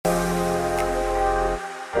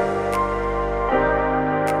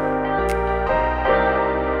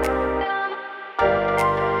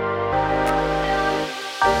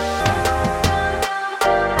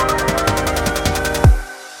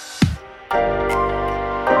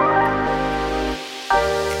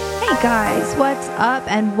guys, what's up?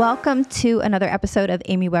 And welcome to another episode of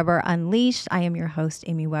Amy Weber Unleashed. I am your host,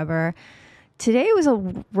 Amy Weber. Today was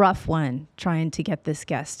a rough one trying to get this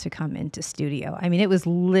guest to come into studio. I mean, it was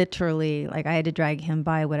literally like I had to drag him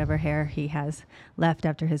by whatever hair he has left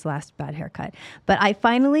after his last bad haircut. But I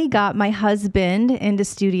finally got my husband into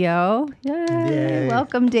studio. Yay.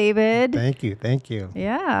 Welcome, David. Thank you. Thank you.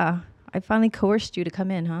 Yeah. I finally coerced you to come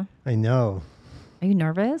in, huh? I know. Are you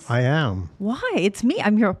nervous? I am. Why? It's me.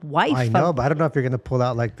 I'm your wife. I know, but I don't know if you're going to pull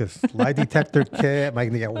out like this lie detector kit. Am I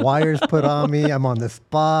going to get wires put on me? I'm on the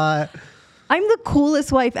spot. I'm the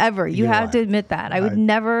coolest wife ever. You have are. to admit that. I would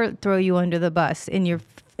never throw you under the bus in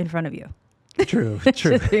front of you. True.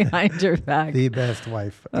 Just behind your back. The best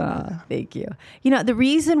wife. Thank you. You know, the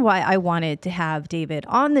reason why I wanted to have David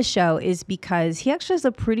on the show is because he actually has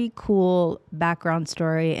a pretty cool background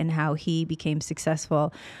story and how he became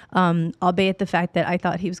successful. Albeit the fact that I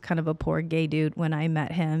thought he was kind of a poor gay dude when I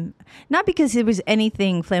met him. Not because it was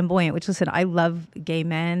anything flamboyant, which listen, I love gay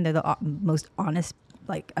men. They're the most honest,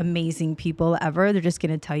 like amazing people ever. They're just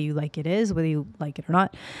going to tell you like it is, whether you like it or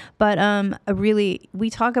not. But we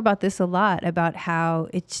talk about this a lot, about how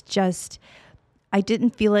it's just, I didn't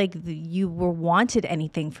feel like you were wanted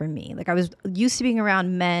anything from me. Like I was used to being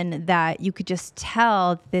around men that you could just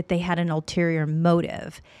tell that they had an ulterior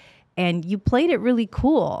motive. And you played it really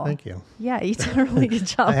cool. Thank you. Yeah, you did a really good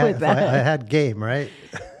job with that. I had game, right?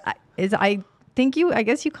 I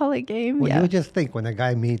guess you call it game. Well, yeah. you would just think when a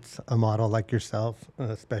guy meets a model like yourself,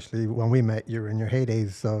 especially when we met, you were in your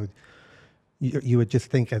heydays, so you would just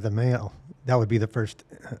think as a male, that would be the first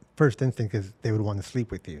instinct is they would want to sleep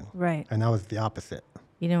with you. Right. And that was the opposite.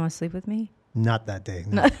 You didn't want to sleep with me? Not that day.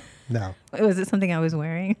 No. No. Was it something I was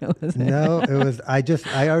wearing? No, it was,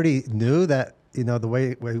 I already knew that, the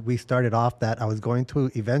way we started off that I was going to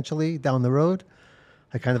eventually down the road.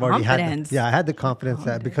 I kind of already had, I had the confidence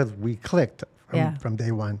that because we clicked from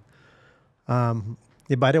day one.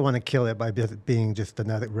 But I didn't want to kill it by being just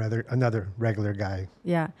another regular guy.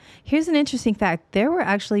 Yeah. Here's an interesting fact. There were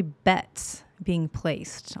actually bets being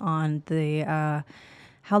placed on the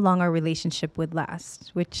how long our relationship would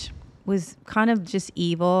last, which was kind of just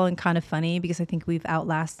evil and kind of funny because I think we've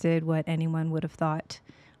outlasted what anyone would have thought.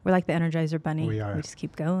 We're like the Energizer Bunny. We are. We just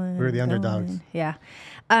keep going. We're the underdogs. Yeah.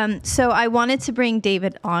 So I wanted to bring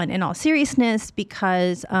David on in all seriousness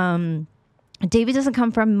because David doesn't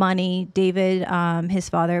come from money. David, his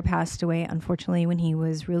father passed away, unfortunately, when he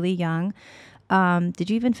was really young. Did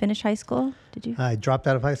you even finish high school? Did you? I dropped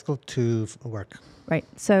out of high school to work. Right.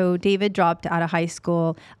 So David dropped out of high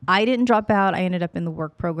school. I didn't drop out. I ended up in the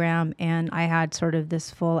work program and I had sort of this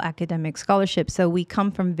full academic scholarship. So we come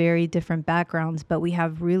from very different backgrounds, but we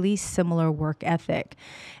have really similar work ethic.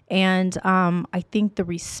 And I think the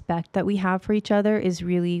respect that we have for each other is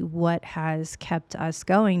really what has kept us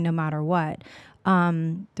going no matter what.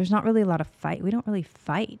 There's not really a lot of fight. We don't really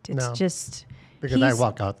fight. It's just... Because I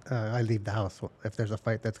walk out, I leave the house if there's a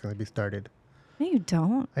fight that's going to be started. No, you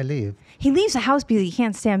don't. I leave. He leaves the house because he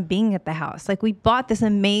can't stand being at the house. Like we bought this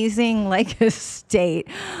amazing estate,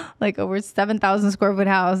 like over 7,000 square foot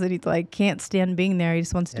house, and he can't stand being there. He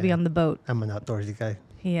just wants to be on the boat. I'm an outdoorsy guy.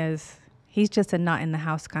 He is. He's just a not in the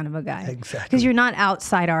house kind of a guy. Exactly. Because you're not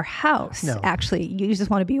outside our house. No. Actually, you just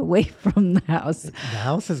want to be away from the house. The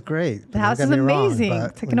house is great. The house is amazing.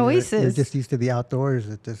 It's like an oasis. You're just used to the outdoors.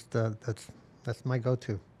 It just that's my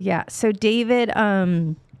go-to. Yeah. So David's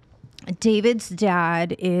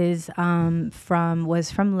dad was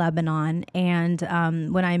from Lebanon, and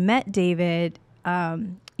when I met David,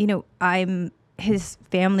 his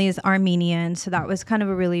family is Armenian, so that was kind of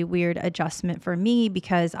a really weird adjustment for me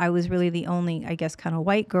because I was really the only, I guess, kind of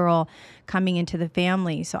white girl coming into the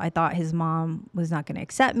family. So I thought his mom was not going to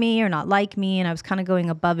accept me or not like me, and I was kind of going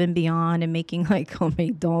above and beyond and making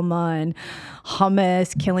homemade dolma and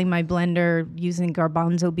hummus, killing my blender using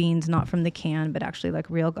garbanzo beans, not from the can, but actually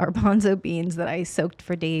real garbanzo beans that I soaked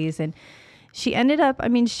for days. And she ended up,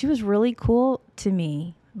 she was really cool to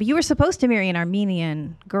me. But you were supposed to marry an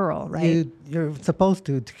Armenian girl, right? You're supposed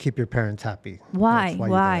to keep your parents happy. Why?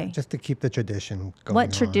 Why? Just to keep the tradition going.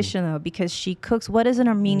 What tradition, though? Because she cooks. What does an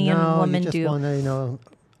Armenian woman do? You just want to,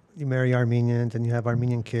 you marry Armenians and you have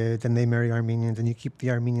Armenian kids and they marry Armenians and you keep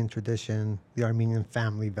the Armenian tradition, the Armenian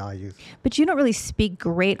family values. But you don't really speak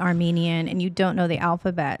great Armenian and you don't know the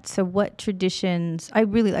alphabet. So what traditions, I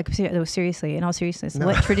really seriously, in all seriousness,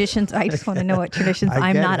 what traditions, I just want to know what traditions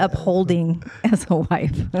I'm not upholding as a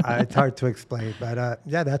wife. It's hard to explain, but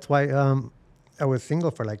that's why I was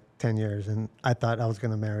single for 10 years and I thought I was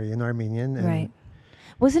going to marry an Armenian. And right.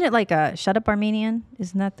 Wasn't it like a shut up Armenian?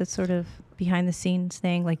 Isn't that the sort of behind the scenes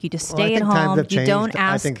thing? Like you just stay at home, you don't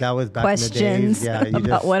ask I think that was back questions in the days.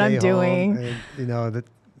 About what I'm doing. And,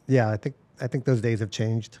 I think those days have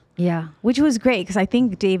changed. Yeah, which was great because I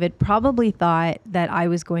think David probably thought that I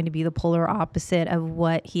was going to be the polar opposite of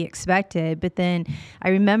what he expected. But then I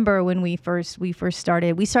remember when we first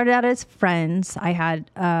started, we started out as friends. I had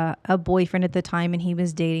a boyfriend at the time, and he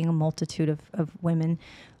was dating a multitude of women.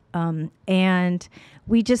 And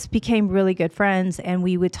we just became really good friends, and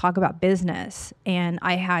we would talk about business, and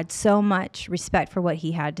I had so much respect for what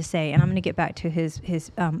he had to say. And I'm going to get back to his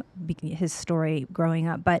story growing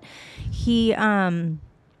up, but he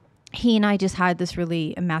and I just had this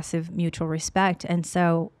really massive mutual respect. And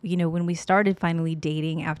so, when we started finally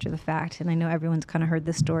dating after the fact, and I know everyone's kind of heard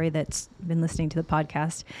this story that's been listening to the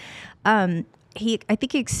podcast, I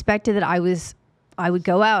think he expected that I would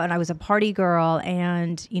go out and I was a party girl,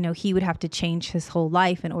 and, he would have to change his whole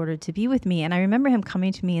life in order to be with me. And I remember him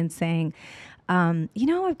coming to me and saying,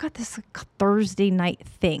 I've got this Thursday night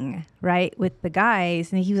thing, right, with the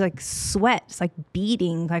guys. And he was like sweat, like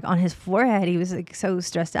beading like on his forehead. He was like so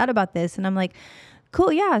stressed out about this. And I'm like,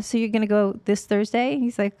 cool. Yeah. So you're going to go this Thursday?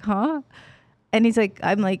 He's like, huh? And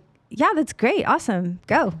I'm like, yeah, that's great. Awesome.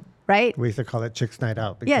 Go. Right. We used to call it Chicks Night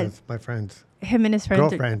Out because my friends, him and his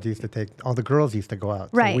girlfriends used to take, all the girls used to go out.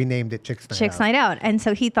 Right. So we named it Chicks Night Out. Chicks Night Out. And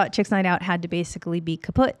so he thought Chicks Night Out had to basically be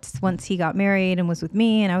kaput once he got married and was with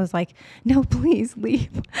me. And I was like, no, please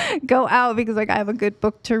leave. Go out because I have a good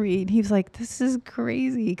book to read. He was like, this is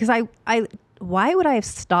crazy. Because why would I have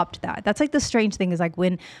stopped that? That's like the strange thing is like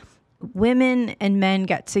when women and men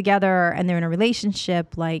get together and they're in a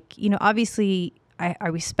relationship, like, obviously I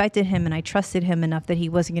respected him and I trusted him enough that he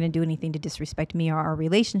wasn't going to do anything to disrespect me or our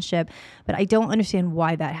relationship. But I don't understand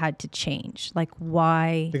why that had to change. Like,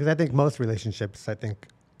 why? Because I think most relationships,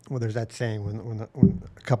 there's that saying when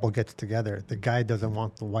a couple gets together, the guy doesn't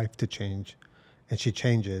want the wife to change and she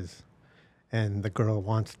changes. And the girl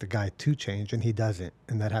wants the guy to change and he doesn't.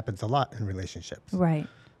 And that happens a lot in relationships. Right.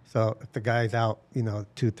 So if the guy's out,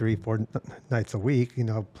 2, 3, 4 nights a week,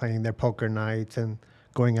 playing their poker nights and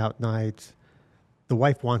going out nights, the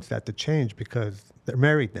wife wants that to change because they're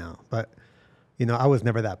married now. But, I was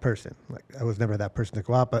never that person. Like, I was never that person to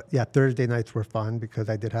go out. But yeah, Thursday nights were fun because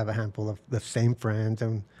I did have a handful of the same friends.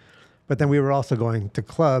 But then we were also going to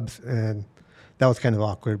clubs, and that was kind of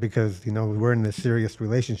awkward because, we're in this serious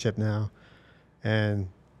relationship now. And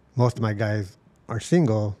most of my guys are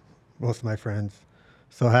single, most of my friends.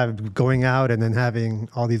 So going out and then having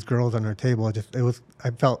all these girls on our table,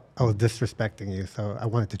 I felt I was disrespecting you. So I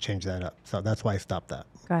wanted to change that up. So that's why I stopped that.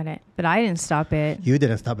 Got it. But I didn't stop it. You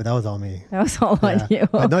didn't stop it. That was all me. That was all on you.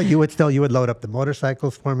 But no, you would load up the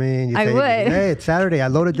motorcycles for me. And I would. Hey, it's Saturday. I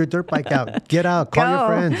loaded your dirt bike out. Get out. Call your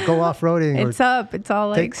friends. Go off-roading. It's up. It's all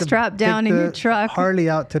like strapped down in your truck. Harley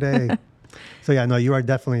out today. So yeah, no, you are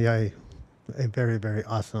definitely a very, very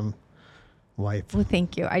awesome wife. Well,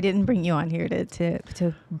 thank you. I didn't bring you on here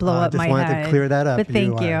to blow up my head. Just wanted to clear that up. But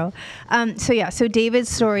thank you. So David's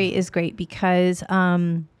story is great because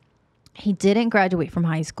he didn't graduate from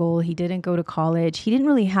high school. He didn't go to college. You didn't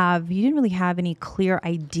really have any clear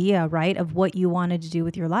idea, right, of what you wanted to do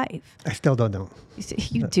with your life. I still don't know.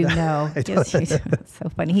 You do know. Yes, it's so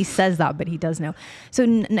funny. He says that, but he does know. So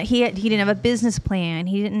he didn't have a business plan.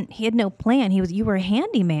 He had no plan. You were a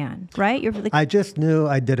handyman, right? I just knew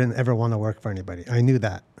I didn't ever want to work for anybody. I knew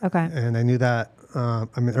that. Okay. And I knew that.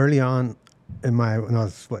 Early on, when I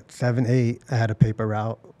was 7, 8, I had a paper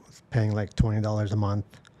route. I was paying like $20 a month.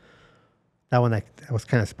 That one I was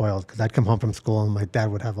kind of spoiled because I'd come home from school and my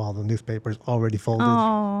dad would have all the newspapers already folded.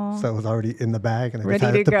 Aww. So it was already in the bag and I just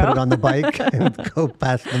had to put it on the bike and go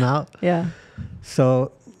pass them out. Yeah.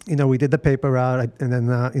 So, we did the paper route and then,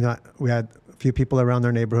 we had a few people around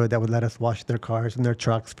our neighborhood that would let us wash their cars and their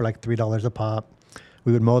trucks for like $3 a pop.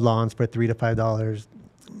 We would mow lawns for $3 to $5.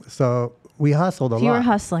 So we hustled a lot. You were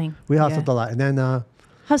hustling. We hustled a lot. And then...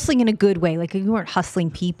 hustling in a good way. Like you weren't hustling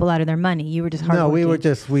people out of their money. You were just hardworking.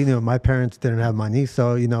 No, we knew my parents didn't have money.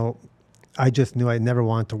 So, I just knew I never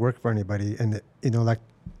wanted to work for anybody. And,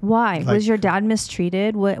 Why? Was your dad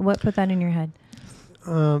mistreated? What put that in your head?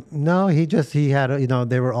 No, he had,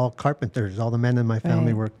 they were all carpenters. All the men in my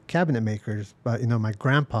family were cabinet makers. But, my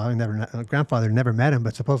grandfather never met him,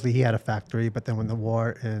 but supposedly he had a factory. But then when the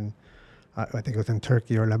war I think it was in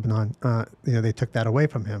Turkey or Lebanon, they took that away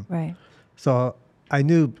from him. Right. So I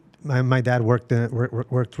knew my dad worked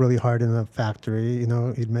really hard in the factory.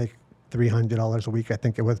 He'd make $300 a week, I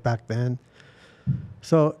think it was back then.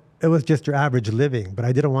 So it was just your average living, but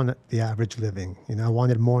I didn't want the average living. I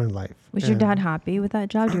wanted more in life. Was your dad happy with that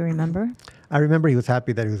job? Do you remember? I remember he was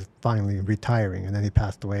happy that he was finally retiring, and then he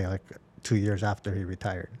passed away like 2 years after he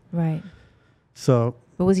retired. Right. So.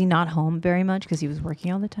 But was he not home very much because he was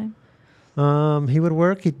working all the time? He would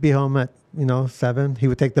work. He'd be home at 7. He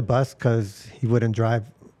would take the bus because he wouldn't drive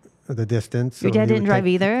the distance. Your dad didn't drive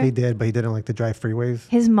either? He did, but he didn't like to drive freeways.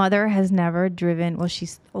 His mother has never driven. Well,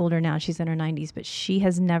 she's older now. She's in her 90s, but she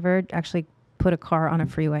has never actually put a car on a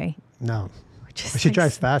freeway. No. She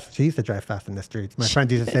drives fast. She used to drive fast in the streets. My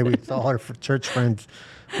friends used to say we saw her church friends,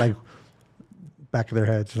 like, back of their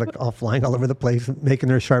heads, like all flying all over the place, making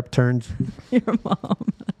their sharp turns. Your mom.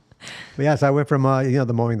 But yeah, so I went from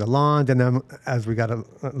the mowing the lawns, and then as we got a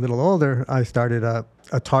little older, I started.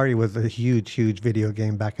 Atari was a huge video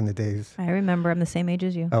game back in the days. I remember. I'm the same age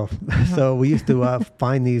as you. Oh, so we used to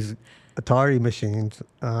find these Atari machines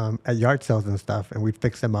at yard sales and stuff, and we'd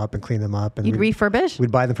fix them up and clean them up. And you'd refurbish?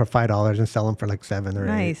 We'd buy them for $5 and sell them for like $7 or $8.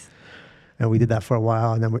 Nice. And we did that for a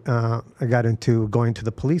while, and then I got into going to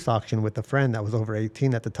the police auction with a friend that was over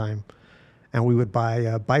 18 at the time, and we would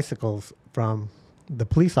buy bicycles from the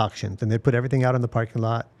police auctions, and they'd put everything out in the parking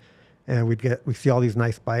lot, and we'd see all these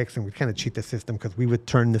nice bikes, and we'd kind of cheat the system because we would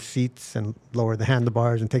turn the seats and lower the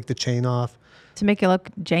handlebars and take the chain off to make it look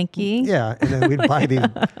janky. Yeah, and then we'd buy these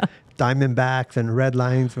Diamondbacks and Red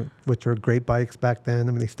Lines, which were great bikes back then.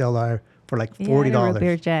 I mean, they still are, for like $40. Yeah, I had a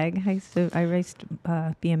Bear Jag. I raced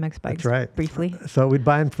BMX bikes. That's right. Briefly. So we'd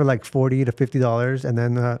buy them for like $40 to $50, and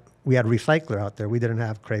then we had Recycler out there. We didn't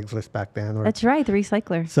have Craigslist back then. That's right, the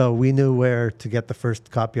Recycler. So we knew where to get the first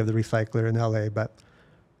copy of the Recycler in LA, but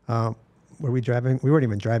were we driving? We weren't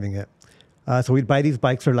even driving it. So we'd buy these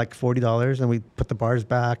bikes for like $40, and we'd put the bars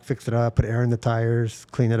back, fix it up, put air in the tires,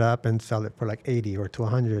 clean it up, and sell it for like $80 or to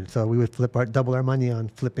 $100. So we would double our money on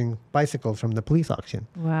flipping bicycles from the police auction.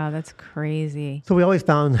 Wow, that's crazy. So we always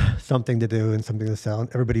found something to do and something to sell.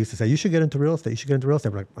 Everybody used to say, you should get into real estate. You should get into real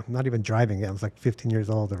estate. We're like, I'm not even driving yet. I was like 15 years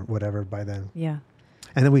old or whatever by then. Yeah.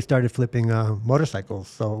 And then we started flipping motorcycles.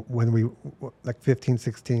 So when we, like 15,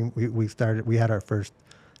 16, we had our first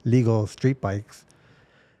legal street bikes.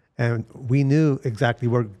 And we knew exactly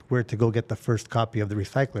where to go get the first copy of the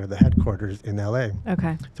Recycler, the headquarters in LA.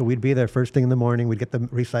 Okay. So we'd be there first thing in the morning. We'd get the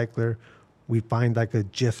Recycler. We'd find like a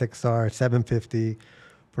GSXR 750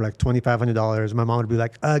 for like $2,500. My mom would be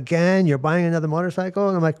like, again, you're buying another motorcycle?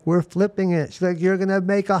 And I'm like, we're flipping it. She's like, you're going to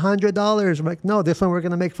make $100. I'm like, no, this one we're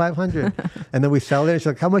going to make $500. And then we sell it. She's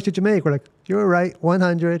like, how much did you make? We're like, you're right,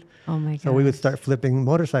 $100. Oh my God. So we would start flipping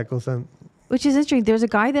motorcycles. Which is interesting. There's a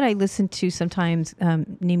guy that I listen to sometimes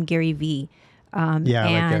named Gary Vee. I like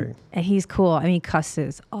Gary. And he's cool. I mean, he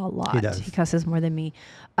cusses a lot. He does. He cusses more than me.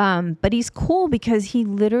 But he's cool because he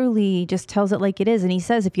literally just tells it like it is. And he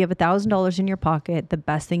says, if you have $1,000 in your pocket, the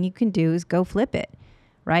best thing you can do is go flip it,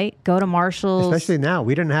 right? Go to Marshall's. Especially now.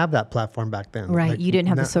 We didn't have that platform back then. Right. Like, you didn't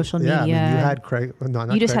have the social media. Yeah, I mean, you had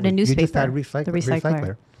not you just had a newspaper. You just had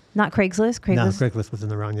Recycler. Not Craigslist? No, Craigslist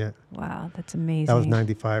wasn't around yet. Wow, that's amazing. That was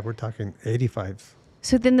 95. We're talking 85s.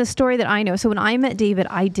 So then the story that I know, so when I met David,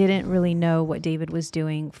 I didn't really know what David was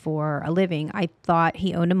doing for a living. I thought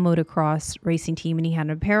he owned a motocross racing team and he had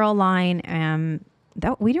an apparel line.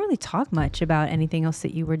 We didn't really talk much about anything else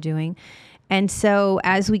that you were doing. And so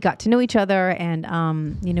as we got to know each other and,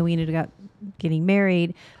 we ended up getting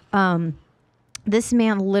married, this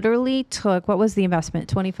man literally took, what was the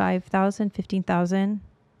investment? $25,000, $15,000?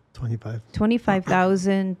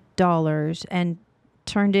 $25,000 and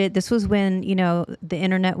turned it. This was when, the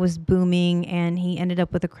internet was booming and he ended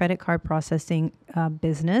up with a credit card processing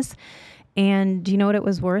business. And do you know what it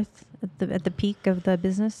was worth at the peak of the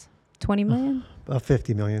business? 20 million? About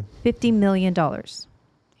 50 million. $50 million.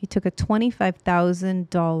 He took a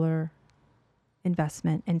 $25,000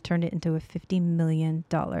 investment and turned it into a $50 million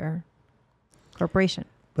corporation.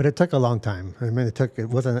 But it took a long time. I mean, it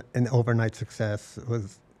wasn't an overnight success. It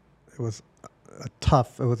was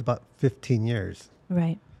tough. It was about 15 years.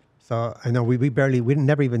 Right. So I know we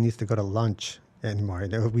never even used to go to lunch anymore.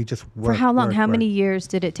 We just worked. For how long? How many years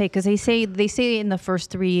did it take? Because they say in the first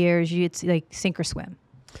 3 years, it's like sink or swim.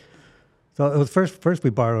 So it was first we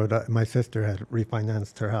borrowed. My sister had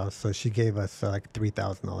refinanced her house, so she gave us like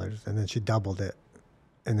 $3,000, and then she doubled it,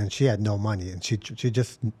 and then she had no money, and she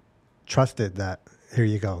just trusted that. Here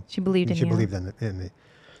you go. She believed in you. She believed in me.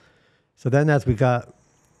 So then as we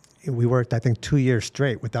worked, I think 2 years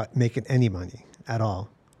straight without making any money at all.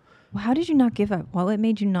 Well, how did you not give up? What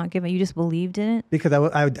made you not give up? You just believed in it? Because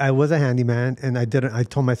I was a handyman, and I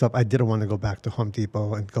told myself I didn't want to go back to Home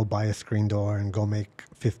Depot and go buy a screen door and go make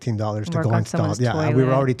 $15 to go install. Yeah, we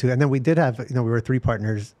were already two. And then we did have, we were 3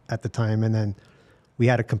 partners at the time, and then we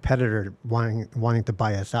had a competitor wanting to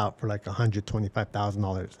buy us out for like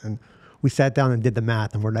 $125,000. And we sat down and did the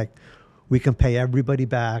math, and we're like, we can pay everybody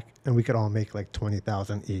back and we could all make like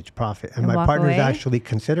 20,000 each profit. And my walk partners away? actually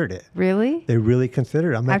considered it. Really? They really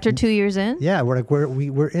considered it. I'm After like, 2 years in? yeah, we're like,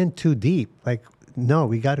 we're in too deep. Like, no,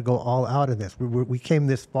 we got to go all out of this. We came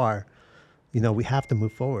this far. You know, we have to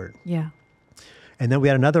move forward. Yeah. And then we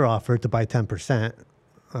had another offer to buy 10%.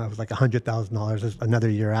 It was like $100,000 another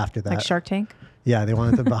year after that. Like Shark Tank? Yeah, they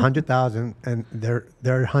wanted to buy 100,000, and their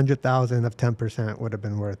 100,000 of 10% would have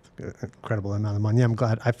been worth an incredible amount of money. I'm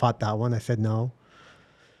glad I fought that one. I said no.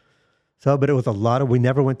 So, but it was a lot of. We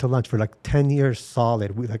never went to lunch for like 10 years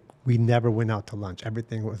solid. We never went out to lunch.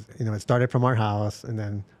 Everything was, you know, it started from our house, and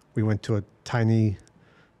then we went to a tiny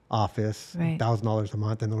office, $1,000 a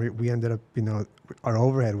month, and then we ended up, you know, our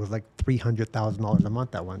overhead was like $300,000 a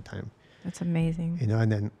month at one time. That's amazing. You know,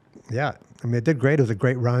 and then, yeah, I mean, it did great. It was a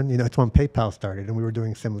great run. You know, it's when PayPal started, and we were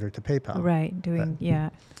doing similar to PayPal. Right,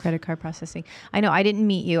 credit card processing. I know, I didn't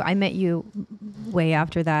meet you. I met you way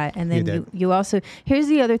after that. And then you also, here's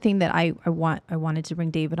the other thing that I wanted to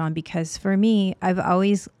bring David on, because for me, I've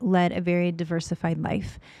always led a very diversified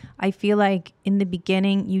life. I feel like in the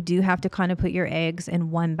beginning, you do have to kind of put your eggs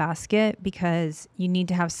in one basket because you need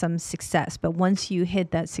to have some success. But once you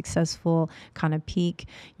hit that successful kind of peak,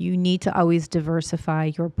 you need to always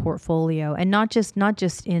diversify your portfolio, and not just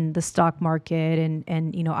in the stock market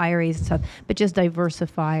and you know, IRAs and stuff, but just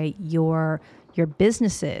diversify your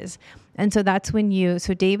businesses. And so that's when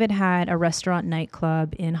so David had a restaurant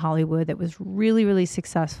nightclub in Hollywood that was really, really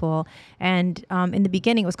successful. And in the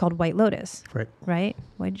beginning, it was called White Lotus. Right?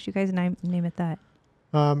 Why did you guys name it that?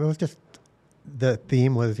 It was just, the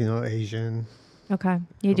theme was, you know, Asian. Okay.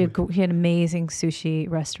 He had an amazing sushi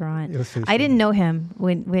restaurant. It was sushi. I didn't know him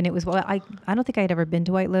when it was, I don't think I'd ever been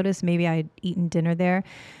to White Lotus. Maybe I'd eaten dinner there.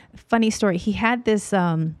 Funny story. He had this,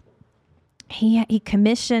 he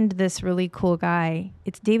commissioned this really cool guy.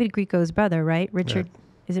 It's David Grieco's brother, right? Richard. Yeah.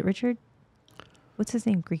 Is it Richard? What's his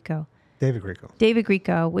name? Grieco. David Grieco. David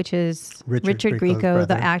Grieco, which is Richard Grieco,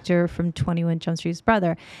 the actor from 21 Jump Street's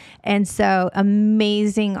brother. And so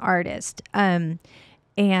amazing artist.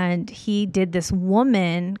 And he did this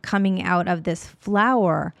woman coming out of this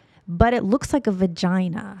flower, but it looks like a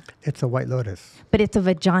vagina. It's a White Lotus. But it's a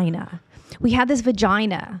vagina. We had this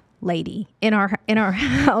vagina lady in our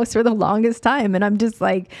house for the longest time. And I'm just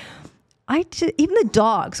like, even the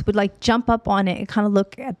dogs would like jump up on it and kind of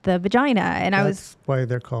look at the vagina. And That's why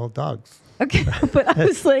they're called dogs. Okay. But I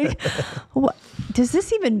was like, what, does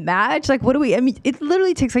this even match? Like, what do we, I mean, it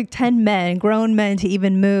literally takes like 10 grown men to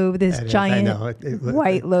even move this giant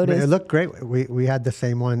White Lotus. It looked great. We had the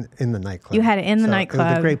same one in the nightclub. You had it in the nightclub. It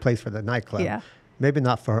was a great place for the nightclub. Yeah. Maybe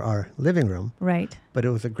not for our living room. Right. But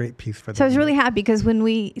it was a great piece for them. So I was really happy because when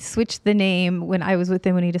we switched the name, when I was with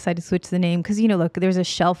him, when he decided to switch the name, because, you know, look, there's a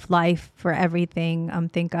shelf life for everything.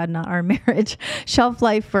 Thank God, not our marriage. Shelf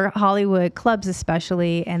life for Hollywood clubs,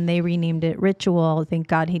 especially. And they renamed it Ritual. Thank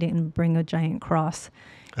God he didn't bring a giant cross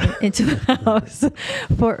into the house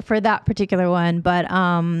for that particular one. But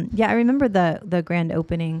yeah, I remember the grand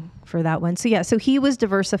opening for that one. So yeah, so he was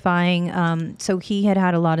diversifying. So he had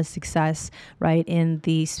a lot of success, right, in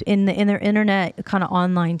their internet kind of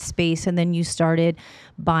online space. And then you started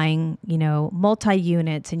buying, you know,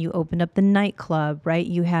 multi-units, and you opened up the nightclub, right?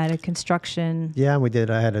 You had a construction. Yeah, we did.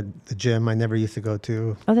 I had a gym I never used to go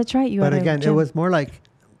to. Oh, that's right. But again, it was more like,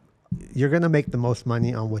 you're going to make the most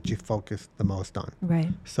money on what you focus the most on. Right.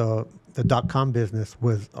 So the .com business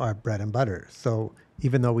was our bread and butter. So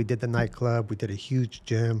even though we did the nightclub, we did a huge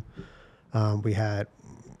gym. We had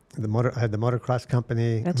I had the motocross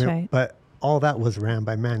company. That's right. But all that was ran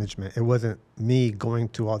by management. It wasn't me going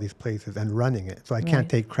to all these places and running it. So I can't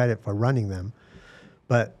take credit for running them.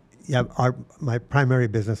 But yeah, my primary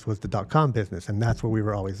business was the .com business, and that's where we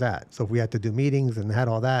were always at. So if we had to do meetings and had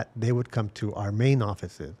all that, they would come to our main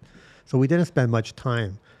offices. So we didn't spend much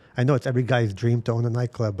time. I know it's every guy's dream to own a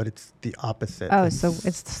nightclub, but it's the opposite. Oh, so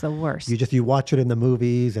it's the worst. You watch it in the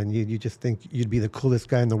movies, and you just think you'd be the coolest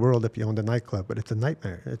guy in the world if you owned a nightclub, but it's a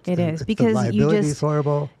nightmare. It's because the liability is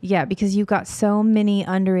horrible. Yeah, because you've got so many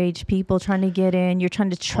underage people trying to get in. You're trying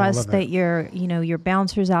to trust that your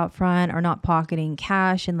bouncers out front are not pocketing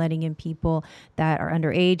cash and letting in people that are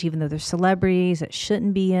underage, even though they're celebrities that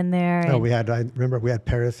shouldn't be in there. No, I remember we had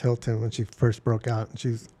Paris Hilton when she first broke out, and she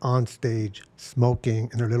was on stage smoking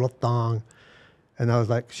in her little thong, and I was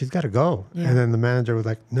like, she's got to go. Yeah. And then the manager was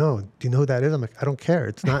like, no, do you know who that is? I'm like, I don't care.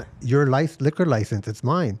 It's not your liquor license. It's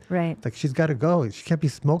mine. Right. Like, she's got to go. She can't be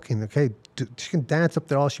smoking. Okay, she can dance up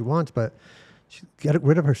there all she wants, but She got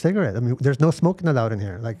rid of her cigarette. I mean, there's no smoking allowed in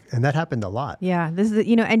here. Like, and that happened a lot. Yeah, this is,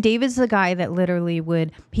 and David's the guy that literally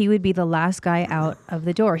he would be the last guy out of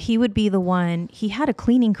the door. He would be the one, he had a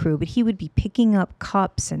cleaning crew, but he would be picking up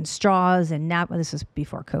cups and straws and this was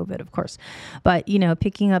before COVID, of course, but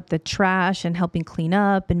picking up the trash and helping clean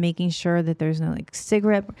up and making sure that there's no like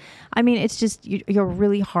cigarette. I mean, it's just, you're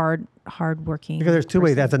really hard working. Because there's two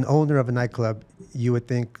ways. As an owner of a nightclub, you would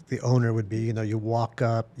think the owner would be, you walk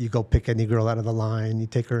up, you go pick any girl out of the line, you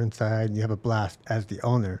take her inside, and you have a blast as the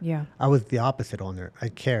owner. Yeah. I was the opposite owner. I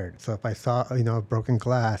cared. So if I saw, a broken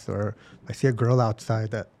glass, or I see a girl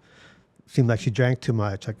outside that seemed like she drank too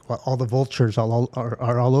much, like all the vultures are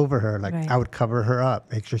all over her, like right. I would cover her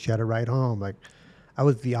up, make sure she had a ride home. Like I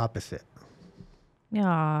was the opposite.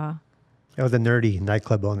 Yeah. I was a nerdy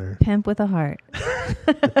nightclub owner. Pimp with a heart.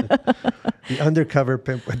 The undercover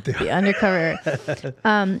pimp with the undercover.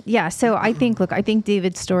 Yeah. So I think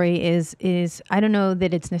David's story is, I don't know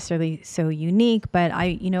that it's necessarily so unique, but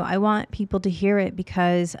I want people to hear it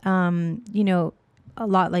because, a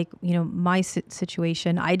lot like, my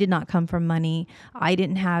situation, I did not come from money. I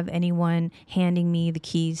didn't have anyone handing me the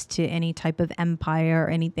keys to any type of empire or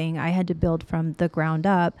anything. I had to build from the ground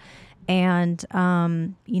up. And,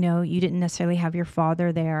 you didn't necessarily have your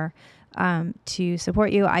father there to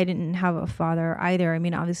support you. I didn't have a father either. I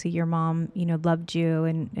mean, obviously your mom, loved you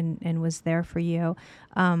and was there for you.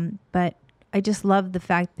 But I just love the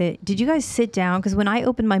fact that, did you guys sit down? Because when I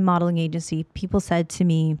opened my modeling agency, people said to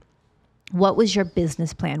me, what was your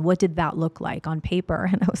business plan? What did that look like on paper?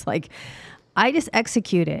 And I was like, I just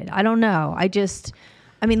executed. I don't know.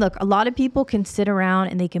 Look, a lot of people can sit around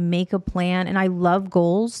and they can make a plan, and I love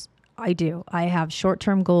goals. I do. I have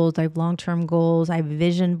short-term goals. I have long-term goals. I have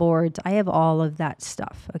vision boards. I have all of that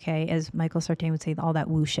stuff. Okay. As Michael Sartain would say, all that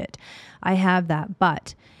woo shit. I have that.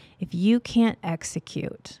 But if you can't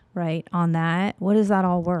execute right on that, what is that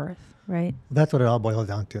all worth? Right. That's what it all boils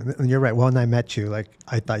down to. And you're right. When I met you, like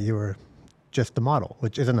I thought you were just a model,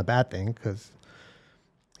 which isn't a bad thing because,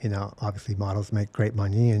 obviously models make great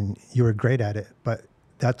money and you were great at it. But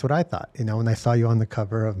that's what I thought. When I saw you on the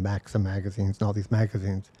cover of Maxim magazines and all these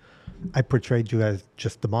magazines, I portrayed you as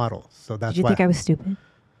just the model. So that's Did you think I was stupid?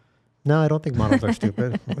 No, I don't think models are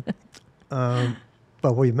stupid.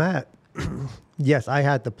 But we met. Yes, I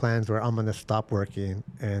had the plans where I'm going to stop working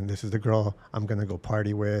and this is the girl I'm going to go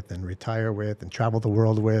party with and retire with and travel the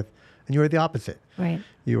world with. And you were the opposite. Right.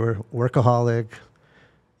 You were workaholic.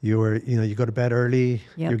 You were, you go to bed early.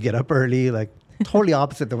 Yep. You get up early, like totally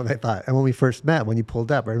opposite than what I thought. And when we first met, when you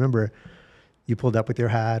pulled up, I remember you pulled up with your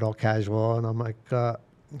hat, all casual. And I'm like,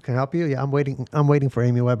 can I help you? Yeah, I'm waiting for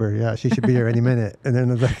Amy Weber. Yeah, she should be here any minute. And then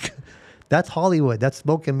it's like, that's Hollywood. That's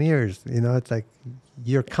smoke and mirrors. It's like,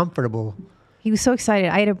 you're comfortable. He was so excited.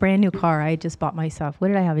 I had a brand new car I just bought myself. What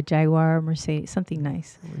did I have? A Jaguar, a Mercedes, something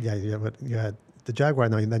nice. Yeah, but you had the Jaguar,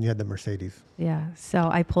 and then you had the Mercedes. Yeah, so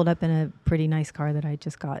I pulled up in a pretty nice car that I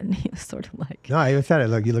just got, and he was sort of like... No, I even said it.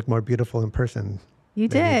 Look, you look more beautiful in person. You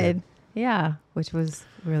did. Yeah, which was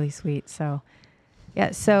really sweet. So...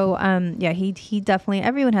 Yeah. So, he definitely,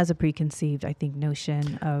 everyone has a preconceived, I think,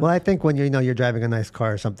 notion of. Well, I think when you're driving a nice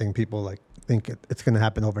car or something, people like think it's going to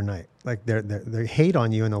happen overnight. Like they hate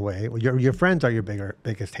on you in a way. Well, your friends are your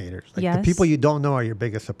biggest haters. Like yes. The people you don't know are your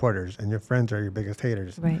biggest supporters, and your friends are your biggest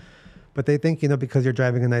haters. Right. But they think, because you're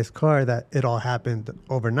driving a nice car that it all happened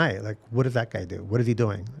overnight. Like, what does that guy do? What is he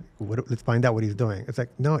doing? Let's find out what he's doing. It's like,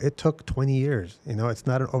 no, it took 20 years. It's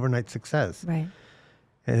not an overnight success. Right.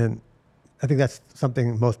 And I think that's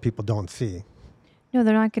something most people don't see. No,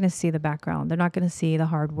 they're not going to see the background. They're not going to see the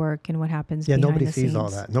hard work and what happens behind the scenes. Yeah, nobody sees all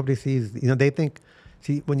that. Nobody sees, they think,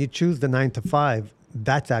 when you choose the 9 to 5,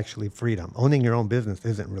 that's actually freedom. Owning your own business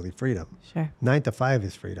isn't really freedom. Sure. 9 to 5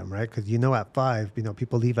 is freedom, right? Because at 5,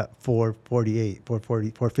 people leave at 4:48,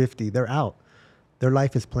 4:40, 4:50. They're out. Their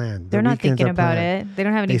life is planned. They're not thinking about it. They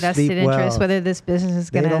don't have any vested interest whether this business is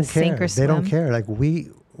going to sink or swim. They don't care. Like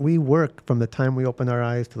we work from the time we open our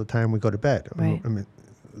eyes to the time we go to bed. Right. I mean,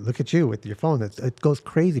 look at you with your phone. It goes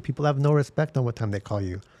crazy. People have no respect on what time they call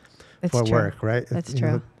you for work, right? That's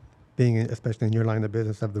true. Especially in your line of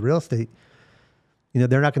business of the real estate,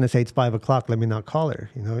 they're not going to say it's 5 o'clock. Let me not call her.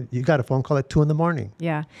 You got a phone call at 2 a.m.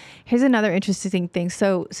 Yeah. Here's another interesting thing.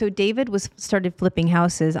 So David started flipping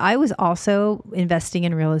houses. I was also investing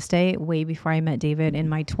in real estate way before I met David in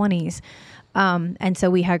my 20s. And so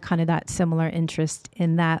we had kind of that similar interest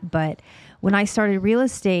in that. But when I started real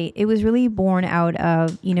estate, it was really born out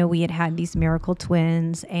of, we had these miracle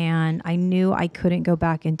twins, and I knew I couldn't go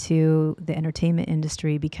back into the entertainment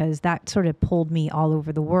industry because that sort of pulled me all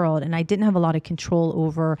over the world. And I didn't have a lot of control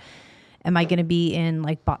over am I going to be in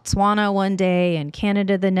like Botswana one day and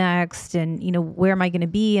Canada the next? And, you know, where am I going to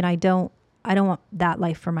be? And I don't want that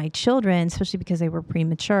life for my children, especially because they were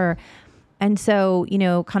premature. And so, you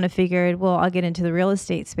know, kind of figured, well, I'll get into the real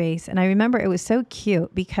estate space. And I remember it was so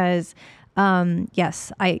cute because,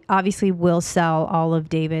 yes, I obviously will sell all of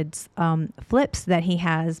David's flips that he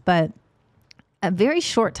has, but a very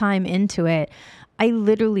short time into it,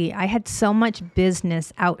 I had so much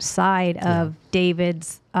business outside of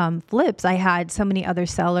David's flips. I had so many other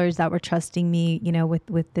sellers that were trusting me, you know,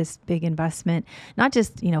 with this big investment, not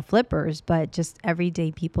just, you know, flippers, but just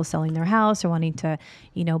everyday people selling their house or wanting to,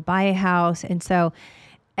 you know, buy a house. And so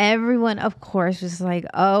everyone, of course, was like,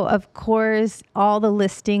 oh, of course, all the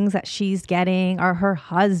listings that she's getting are her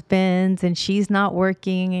husband's and she's not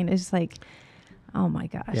working. And it's like, oh my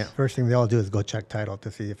gosh. Yeah. First thing they all do is go check title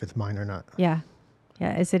to see if it's mine or not. Yeah.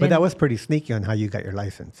 Yeah. Is it? But that was pretty sneaky on how you got your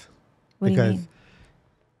license. What do you mean?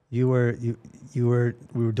 We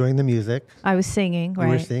were doing the music. I was singing, right?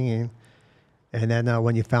 You were singing. And then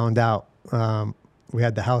when you found out, we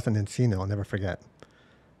had the house in Encino, I'll never forget.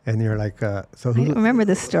 And you're like, so who? I remember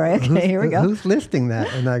this story. Okay, here we go. Who's listing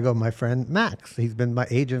that? And I go, my friend Max. He's been my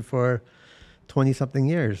agent for 20 something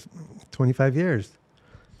years, 25 years.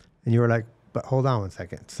 And you were like, but hold on one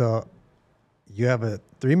second. So you have a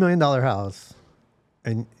 $3 million house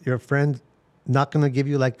and your friend's not going to give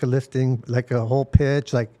you like a listing, like a whole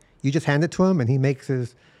pitch. Like you just hand it to him and he makes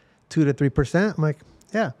his 2 to 3%. I'm like,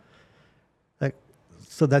 yeah. Like,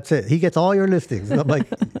 so that's it. He gets all your listings. And I'm like,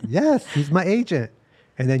 yes, he's my agent.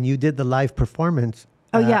 And then you did the live performance.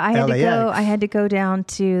 Oh yeah, I had to go down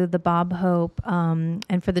to the Bob Hope,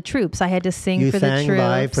 and for the troops, I had to sing for the troops. You sang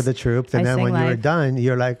live for the troops, and then when you were done,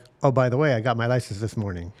 you're like, "Oh, by the way, I got my license this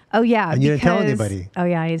morning." Oh yeah, and you didn't tell anybody. Oh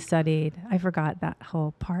yeah, I studied. I forgot that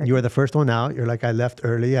whole part. You were the first one out. You're like, "I left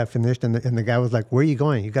early. I finished," and the guy was like, "Where are you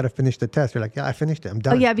going? You got to finish the test." You're like, "Yeah, I finished it. I'm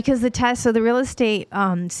done." Oh yeah, because the test. So the real estate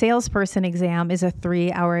salesperson exam is a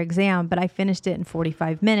 3-hour exam, but I finished it in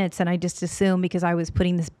 45 minutes, and I just assumed because I was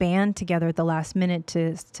putting this band together at the last minute to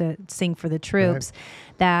sing for the troops,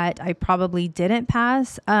 that I probably didn't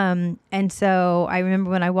pass. And so I remember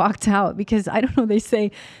when I walked out, because I don't know, they say,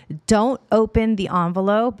 don't open the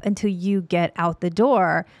envelope until you get out the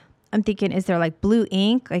door. I'm thinking, is there like blue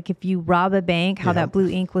ink? Like if you rob a bank, how that blue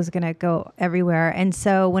ink was going to go everywhere. And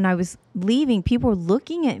so when I was leaving, people were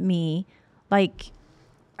looking at me like,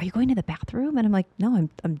 are you going to the bathroom? And I'm like, no,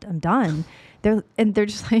 I'm done. They're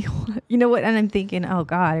just like, you know what? And I'm thinking, oh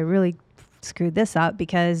God, I really screwed this up,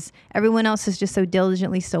 because everyone else is just so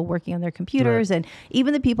diligently still working on their computers. Right. And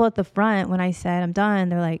even the people at the front, when I said I'm done,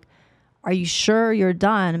 they're like, are you sure you're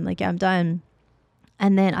done? I'm like, yeah, I'm done.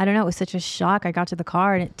 And then I don't know, it was such a shock. I got to the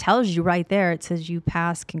car and it tells you right there, it says you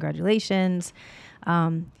passed, congratulations.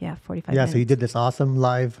 45 minutes. So you did this awesome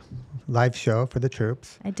live show for the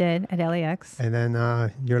troops. I did at LAX. And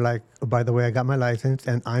then you're like, oh, by the way, I got my license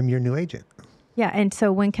and I'm your new agent. Yeah, and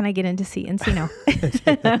so when can I get into Encino?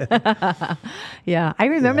 Yeah, I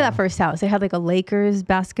remember that first house. They had like a Lakers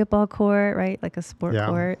basketball court, right? Like a sport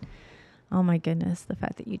court. Oh my goodness, the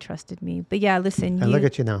fact that you trusted me. But yeah, listen. And look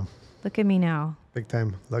at you now. Look at me now. Big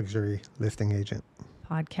time luxury listing agent.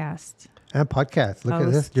 Podcast. And podcast. Look at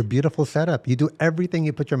this. Your beautiful setup. You do everything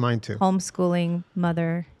you put your mind to. Homeschooling,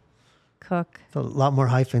 mother, cook. So a lot more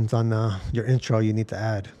hyphens on your intro you need to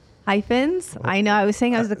add. Hyphens? I know. I was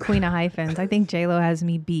saying I was the queen of hyphens. I think J-Lo has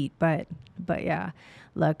me beat, but yeah.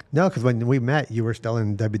 Look. No, because when we met, you were still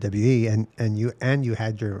in WWE, and you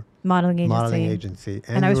had your modeling agency,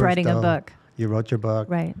 and I was writing a book. You wrote your book,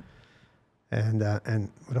 right? And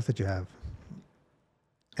what else did you have?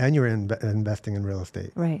 And you were investing in real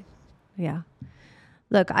estate, right? Yeah.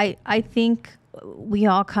 Look, I think we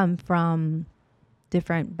all come from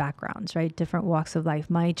different backgrounds, right? Different walks of life.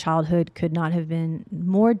 My childhood could not have been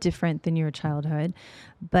more different than your childhood,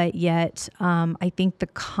 but yet I think the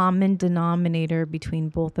common denominator between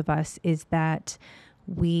both of us is that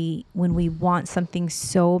when we want something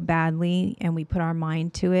so badly and we put our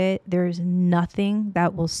mind to it, there's nothing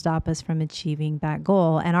that will stop us from achieving that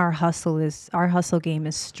goal. And our hustle game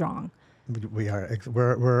is strong. We are.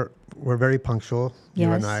 We're very punctual. Yes.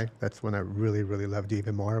 You and I. That's when I really, really loved you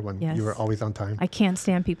even more, when you were always on time. I can't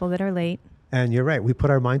stand people that are late. And you're right. We put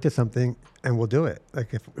our mind to something and we'll do it.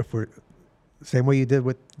 Like if we're same way you did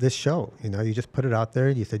with this show, you just put it out there.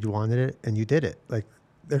 You said you wanted it and you did it. Like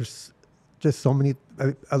there's just so many,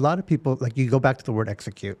 a lot of people, like you go back to the word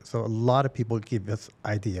execute. So a lot of people give us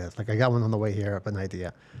ideas. Like I got one on the way here of an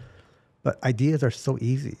idea. But ideas are so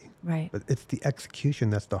easy. Right. But it's the execution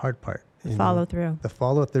that's the hard part. Follow through. The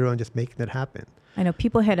follow through and just making it happen. I know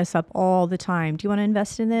people hit us up all the time. Do you want to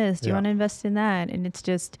invest in this? Do you want to invest in that? And it's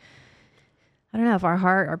just, I don't know if our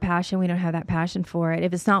heart, our passion, we don't have that passion for it.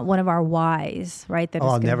 If it's not one of our whys, right? That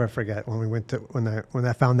I'll never forget when we went to, when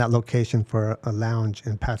I found that location for a lounge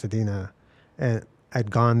in Pasadena, and I'd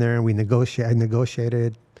gone there and I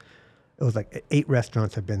negotiated. It was like 8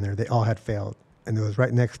 restaurants had been there. They all had failed. And it was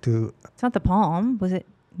right next to. It's not the Palm. Was it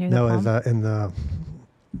near the Palm? No, it was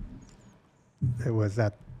it was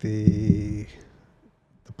at the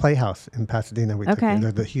Playhouse in Pasadena. We took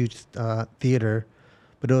it. The huge theater.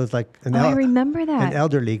 But it was like I remember that.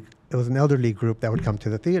 It was an elderly group that would come to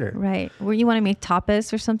the theater. Right. Were you wanting to make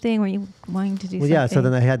tapas or something? Were you wanting to do something? Yeah. So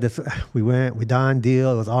then I had this, we done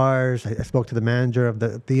deal. It was ours. I spoke to the manager of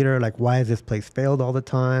the theater. Like, why has this place failed all the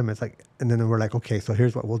time? It's like, and then we're like, okay, so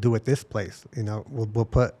here's what we'll do with this place. We'll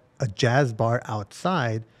put a jazz bar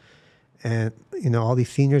outside, and, all these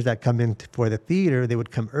seniors that come in for the theater, they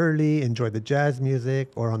would come early, enjoy the jazz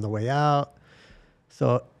music or on the way out.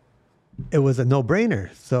 So it was a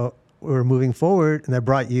no-brainer. So we were moving forward, and I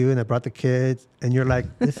brought you and I brought the kids, and you're like,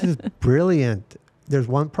 this is brilliant. There's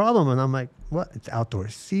one problem. And I'm like, what? It's outdoor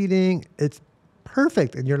seating. It's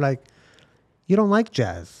perfect. And you're like, you don't like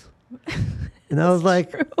jazz. And I was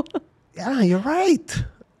like, yeah, you're right.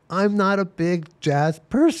 I'm not a big jazz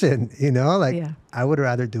person, I would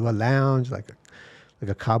rather do a lounge, like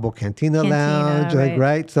a Cabo Cantina lounge,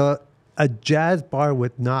 right? So a jazz bar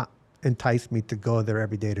would not entice me to go there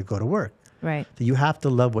every day to go to work. Right. So you have to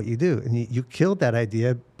love what you do. And you killed that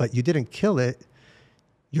idea, but you didn't kill it.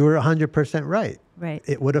 You were 100% right. Right.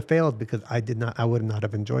 It would have failed because I would not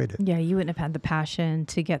have enjoyed it. Yeah, you wouldn't have had the passion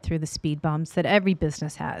to get through the speed bumps that every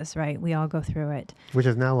business has, right? We all go through it. Which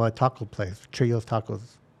is now a taco place, Trio's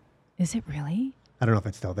Tacos. Is it really? I don't know if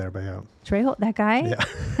it's still there, but yeah. Trejo, that guy? Yeah.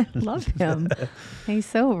 I love him. He's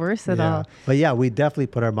so versatile. Yeah. But yeah, we definitely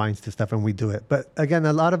put our minds to stuff and we do it. But again,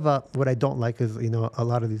 a lot of what I don't like is, a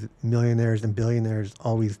lot of these millionaires and billionaires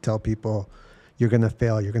always tell people, you're going to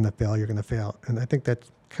fail, you're going to fail, you're going to fail. And I think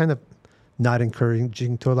that's kind of not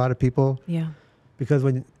encouraging to a lot of people. Yeah. Because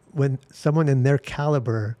when someone in their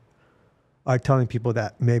caliber are telling people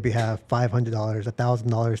that maybe have $500, $1,000,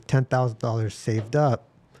 $10,000 saved up,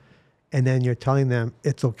 and then you're telling them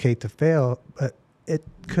it's okay to fail, but it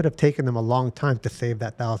could have taken them a long time to save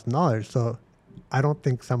that $1,000. So I don't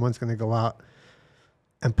think someone's going to go out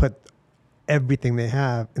and put everything they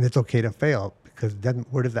have and it's okay to fail, because then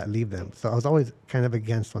where does that leave them? So I was always kind of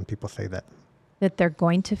against when people say that. That they're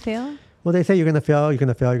going to fail? Well, they say you're going to fail, you're going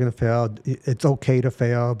to fail, you're going to fail. It's okay to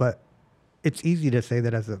fail, but it's easy to say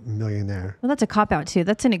that as a millionaire. Well, that's a cop-out too.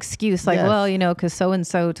 That's an excuse. Like, well, because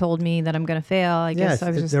so-and-so told me that I'm going to fail. I guess I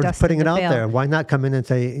was just they're putting it out there. Why not come in and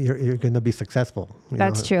say you're going to be successful?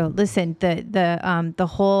 That's true. Listen, the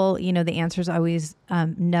whole, the answer's always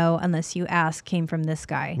no unless you ask came from this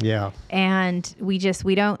guy. Yeah. And we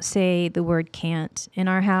don't say the word can't in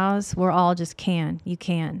our house. We're all just can. You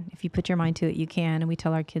can. If you put your mind to it, you can. And we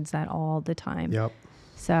tell our kids that all the time. Yep.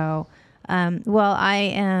 So... well, I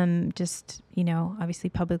am just, obviously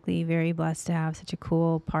publicly very blessed to have such a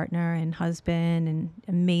cool partner and husband and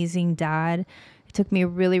amazing dad. It took me a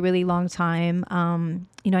really, really long time.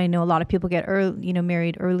 I know a lot of people get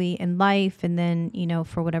married early in life, and then,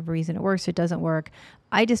 for whatever reason it works or it doesn't work.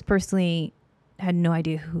 I just personally had no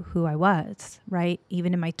idea who I was, right?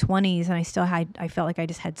 Even in my 20s, and I felt like I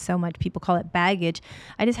just had so much, people call it baggage.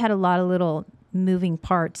 I just had a lot of little moving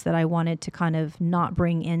parts that I wanted to kind of not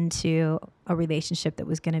bring into a relationship that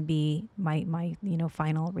was going to be my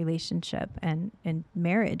final relationship and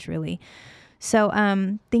marriage, really. So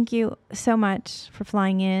thank you so much for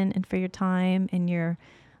flying in and for your time and your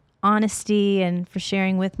honesty and for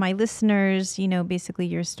sharing with my listeners, basically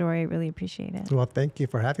your story. I really appreciate it. Well, thank you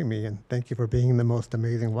for having me, and thank you for being the most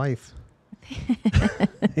amazing wife.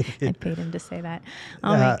 I paid him to say that.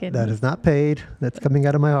 Oh my goodness. That is not paid. That's coming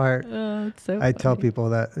out of my heart. Oh, it's so I tell people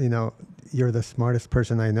that, you're the smartest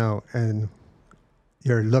person I know, and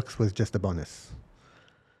your looks was just a bonus.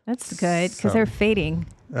 That's good, because they're fading.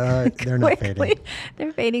 They're not fading.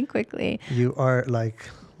 They're fading quickly. You are like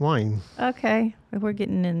wine. Okay. We're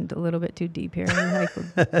getting in a little bit too deep here. Like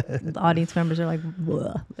the audience members are like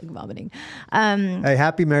vomiting.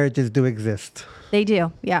 Happy marriages do exist. They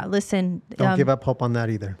do. Yeah. Listen. Don't give up hope on that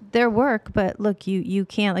either. Their work, but look, you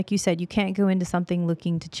can't, like you said, you can't go into something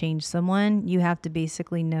looking to change someone. You have to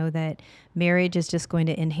basically know that marriage is just going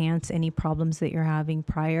to enhance any problems that you're having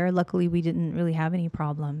prior. Luckily, we didn't really have any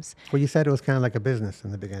problems. Well, you said it was kind of like a business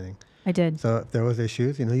in the beginning. I did. So if there was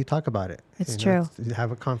issues, you talk about it. It's true. You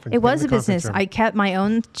have a conference. It was a business. I kept my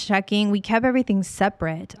own checking. We kept everything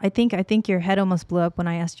separate. I think your head almost blew up when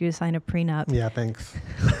I asked you to sign a prenup. Yeah, thanks.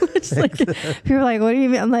 It's like, people were like, what do you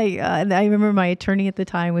mean? I'm like, and I remember my attorney at the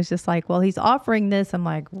time was just like, well, he's offering this. I'm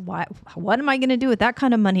like, what am I going to do with that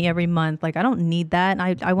kind of money every month? Like, I don't need that.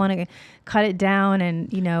 And I want to cut it down and,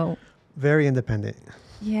 Very independent.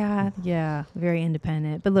 Yeah, very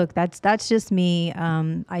independent. But look, that's just me.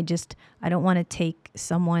 I don't want to take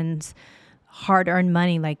someone's hard-earned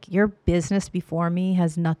money. Like, your business before me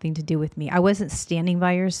has nothing to do with me. I wasn't standing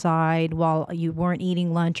by your side while you weren't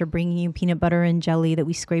eating lunch or bringing you peanut butter and jelly that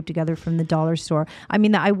we scraped together from the dollar store. I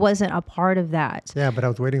mean, I wasn't a part of that. Yeah, but I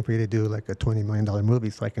was waiting for you to do like a $20 million movie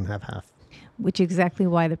so I can have half. Which is exactly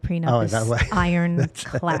why the prenup is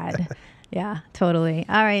ironclad. Yeah, totally.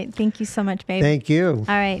 All right. Thank you so much, babe. Thank you.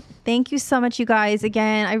 All right. Thank you so much, you guys.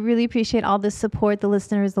 Again, I really appreciate all the support, the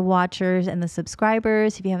listeners, the watchers, and the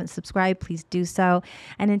subscribers. If you haven't subscribed, please do so.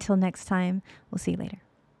 And until next time, we'll see you later.